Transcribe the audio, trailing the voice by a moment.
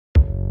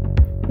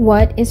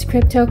What is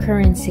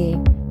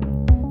cryptocurrency?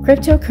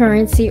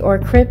 Cryptocurrency or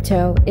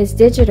crypto is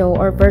digital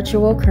or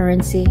virtual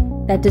currency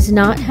that does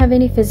not have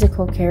any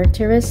physical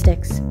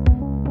characteristics.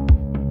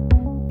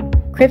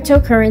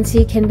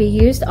 Cryptocurrency can be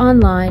used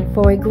online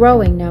for a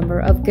growing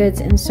number of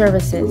goods and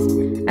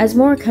services as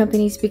more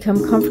companies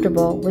become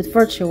comfortable with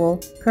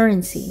virtual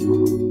currency.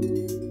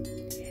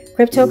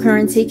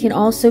 Cryptocurrency can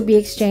also be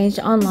exchanged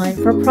online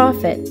for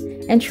profit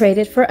and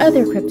traded for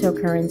other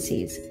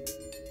cryptocurrencies.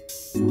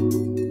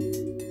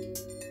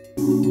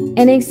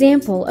 An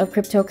example of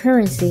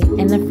cryptocurrency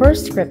and the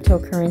first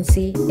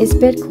cryptocurrency is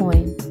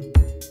Bitcoin.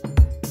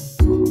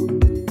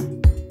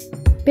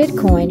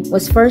 Bitcoin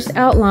was first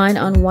outlined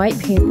on white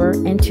paper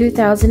in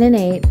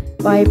 2008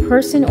 by a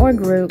person or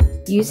group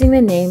using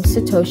the name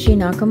Satoshi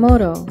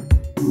Nakamoto.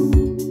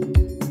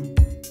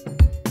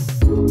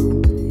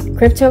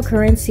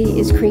 Cryptocurrency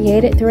is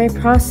created through a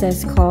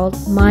process called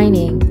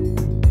mining.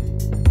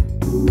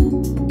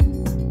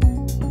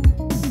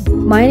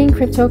 Mining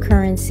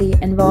cryptocurrency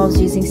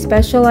involves using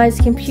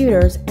specialized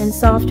computers and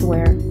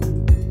software.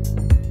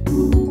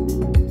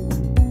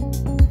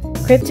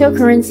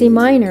 Cryptocurrency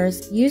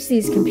miners use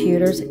these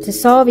computers to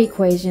solve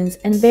equations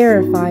and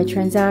verify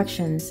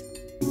transactions.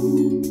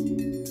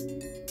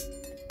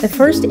 The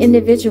first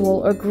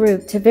individual or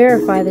group to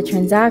verify the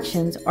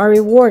transactions are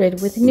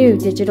rewarded with new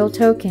digital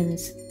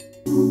tokens.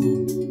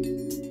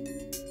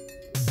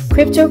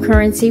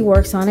 Cryptocurrency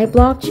works on a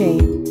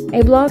blockchain.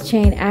 A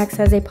blockchain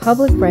acts as a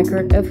public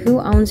record of who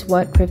owns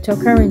what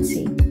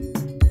cryptocurrency.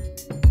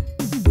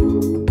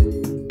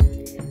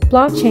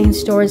 Blockchain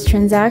stores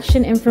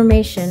transaction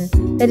information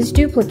that is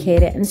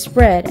duplicated and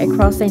spread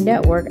across a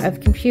network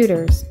of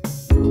computers.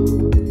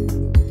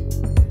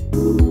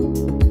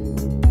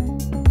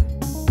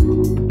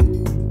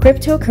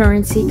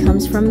 Cryptocurrency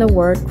comes from the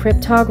word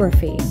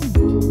cryptography.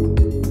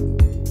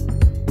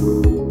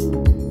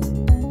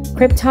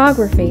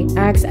 Cryptography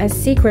acts as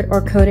secret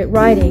or coded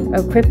writing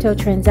of crypto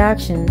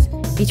transactions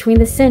between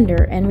the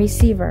sender and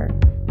receiver.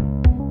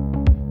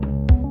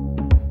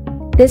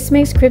 This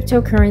makes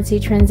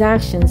cryptocurrency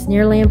transactions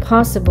nearly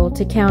impossible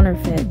to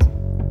counterfeit.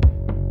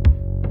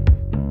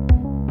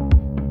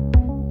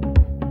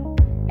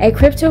 A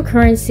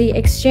cryptocurrency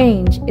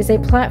exchange is a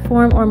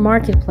platform or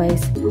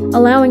marketplace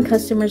allowing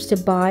customers to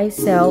buy,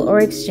 sell, or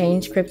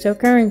exchange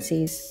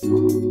cryptocurrencies.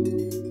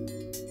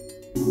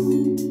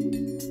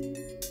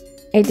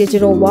 A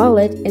digital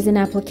wallet is an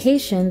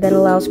application that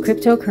allows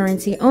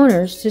cryptocurrency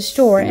owners to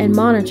store and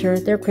monitor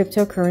their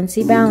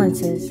cryptocurrency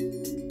balances.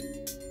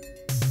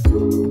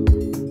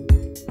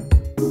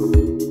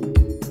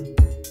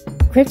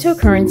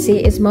 Cryptocurrency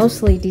is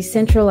mostly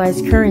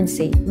decentralized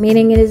currency,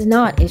 meaning it is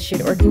not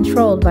issued or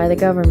controlled by the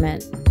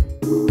government.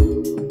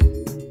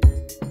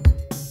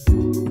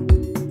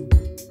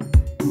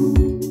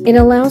 It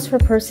allows for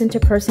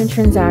person-to-person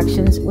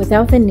transactions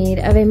without the need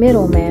of a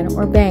middleman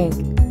or bank.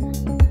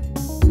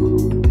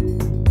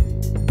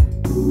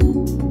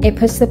 It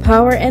puts the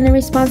power and the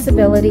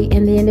responsibility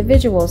in the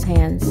individual's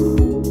hands.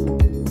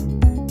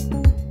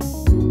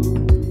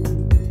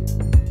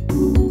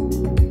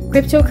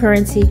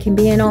 Cryptocurrency can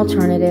be an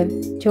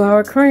alternative to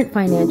our current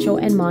financial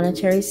and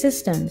monetary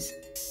systems.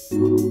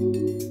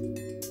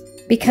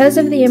 Because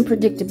of the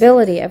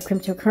unpredictability of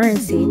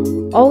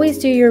cryptocurrency, always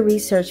do your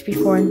research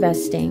before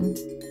investing.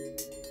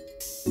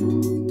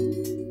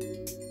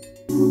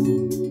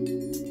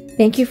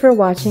 Thank you for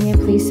watching and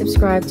please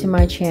subscribe to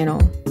my channel.